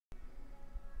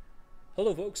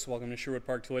Hello folks, welcome to Sherwood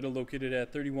Park Toyota, located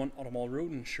at 31 Automall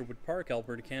Road in Sherwood Park,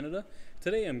 Alberta, Canada.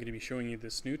 Today I'm going to be showing you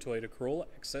this new Toyota Corolla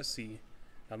XSE.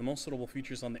 Now the most notable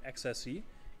features on the XSE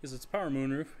is its power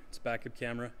moonroof, its backup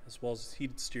camera, as well as its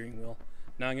heated steering wheel.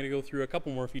 Now I'm going to go through a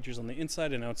couple more features on the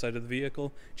inside and outside of the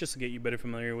vehicle, just to get you better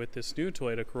familiar with this new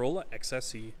Toyota Corolla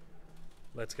XSE.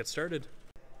 Let's get started.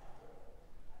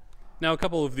 Now a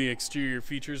couple of the exterior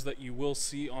features that you will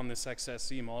see on this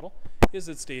XSE model is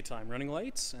its daytime running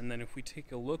lights, and then if we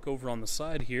take a look over on the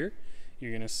side here,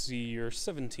 you're going to see your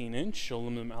 17-inch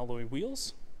aluminum alloy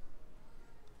wheels.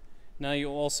 Now you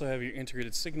also have your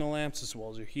integrated signal lamps, as well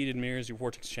as your heated mirrors, your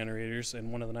vortex generators,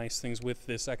 and one of the nice things with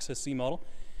this XSE model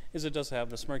is it does have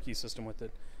the smart key system with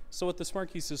it. So with the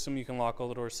smart key system, you can lock all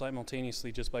the doors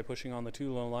simultaneously just by pushing on the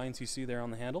two little lines you see there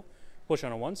on the handle. Push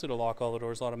on it once, it'll lock all the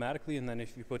doors automatically, and then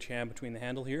if you put your hand between the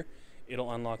handle here,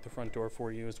 it'll unlock the front door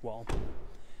for you as well.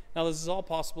 Now this is all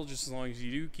possible just as long as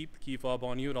you do keep the key fob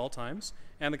on you at all times,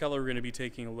 and the color we're going to be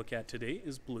taking a look at today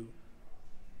is blue.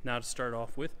 Now to start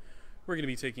off with, we're going to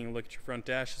be taking a look at your front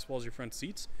dash as well as your front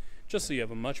seats, just so you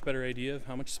have a much better idea of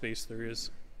how much space there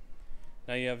is.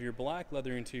 Now you have your black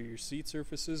leather interior seat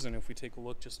surfaces, and if we take a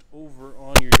look just over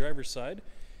on your driver's side,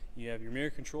 you have your mirror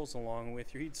controls along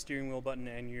with your heated steering wheel button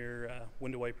and your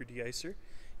window wiper de-icer.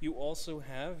 You also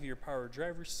have your power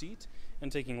driver's seat,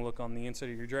 and taking a look on the inside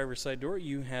of your driver's side door,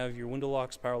 you have your window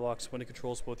locks, power locks, window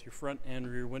controls, both your front and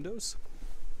rear windows.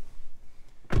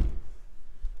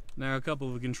 Now a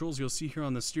couple of controls you'll see here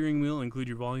on the steering wheel include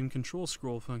your volume control,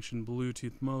 scroll function,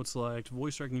 Bluetooth mode select,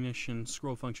 voice recognition,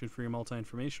 scroll function for your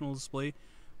multi-informational display,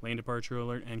 lane departure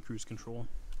alert, and cruise control.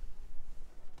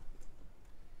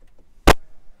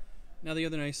 Now the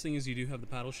other nice thing is you do have the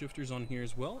paddle shifters on here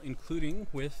as well, including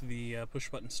with the push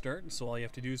button start. So all you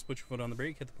have to do is put your foot on the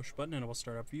brake, hit the push button, and it will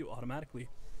start up for you automatically.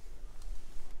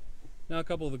 Now a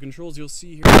couple of the controls you'll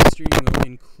see here on the steering wheel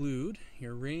include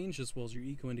your range as well as your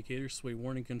eco indicator, sway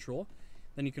warning control.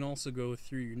 Then you can also go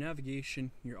through your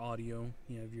navigation, your audio,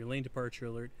 you have your lane departure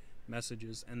alert,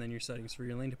 messages, and then your settings for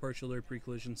your lane departure alert,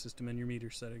 pre-collision system, and your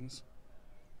meter settings.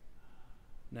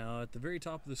 Now at the very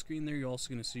top of the screen there, you're also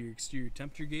going to see your exterior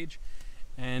temperature gauge,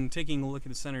 and taking a look at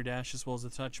the center dash as well as the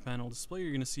touch panel display,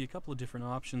 you're going to see a couple of different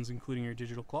options, including your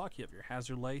digital clock, you have your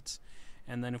hazard lights,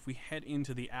 and then if we head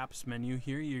into the apps menu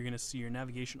here, you're going to see your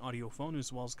navigation audio phone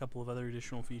as well as a couple of other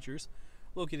additional features.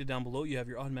 Located down below, you have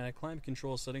your automatic climate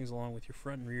control settings along with your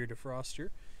front and rear defroster. You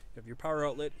have your power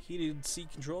outlet, heated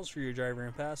seat controls for your driver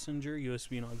and passenger,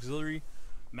 USB and auxiliary,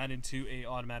 mounted to a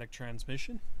automatic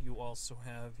transmission. You also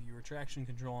have your traction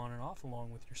control on and off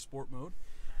along with your sport mode.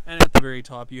 And at the very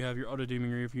top you have your auto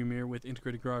dimming rear view mirror with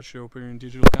integrated garage door opener and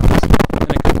digital compass. And a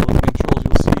couple of controls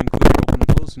you'll see include your open and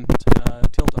close and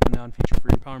tilt up and down feature for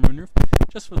your power moonroof,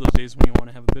 just for those days when you want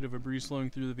to have a bit of a breeze flowing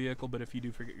through the vehicle. But if you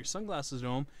do forget your sunglasses at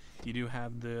home, you do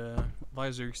have the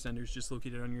visor extenders just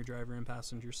located on your driver and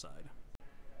passenger side.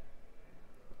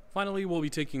 Finally, we'll be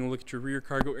taking a look at your rear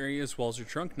cargo area as well as your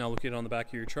trunk. Now located on the back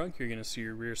of your trunk, you're going to see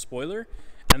your rear spoiler,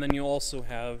 and then you also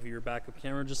have your backup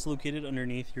camera just located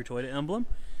underneath your Toyota emblem.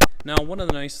 Now one of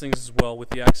the nice things as well with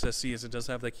the XSE is it does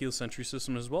have that keyless entry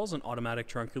system as well as an automatic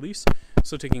trunk release.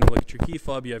 So taking a look at your key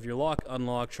fob, you have your lock,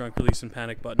 unlock, trunk release, and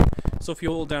panic button. So if you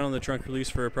hold down on the trunk release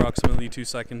for approximately 2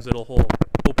 seconds, it'll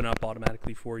open up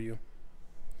automatically for you.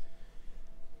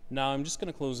 Now I'm just going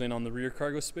to close in on the rear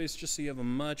cargo space just so you have a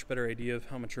much better idea of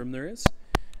how much room there is.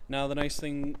 Now the nice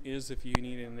thing is if you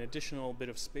need an additional bit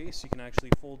of space, you can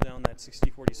actually fold down that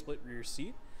 60-40 split rear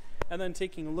seat. And then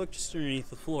taking a look just underneath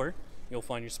the floor, you'll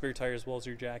find your spare tire as well as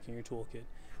your jack and your toolkit.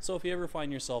 So if you ever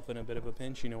find yourself in a bit of a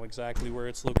pinch, you know exactly where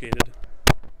it's located.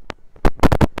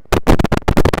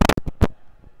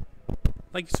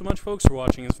 Thank you so much folks for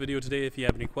watching this video today. If you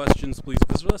have any questions, please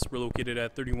visit us. We're located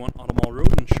at 31 Automall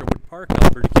Road in Sherwood Park,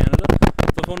 Alberta, Canada.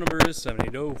 The phone number is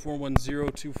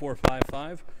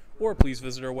 780-410-2455, or please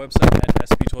visit our website at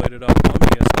sptoyota.com to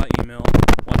get us by email.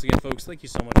 Once again folks, thank you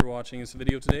so much for watching this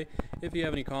video today. If you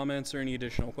have any comments or any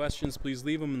additional questions, please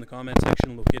leave them in the comment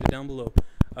section located down below.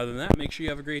 Other than that, make sure you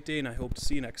have a great day, and I hope to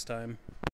see you next time.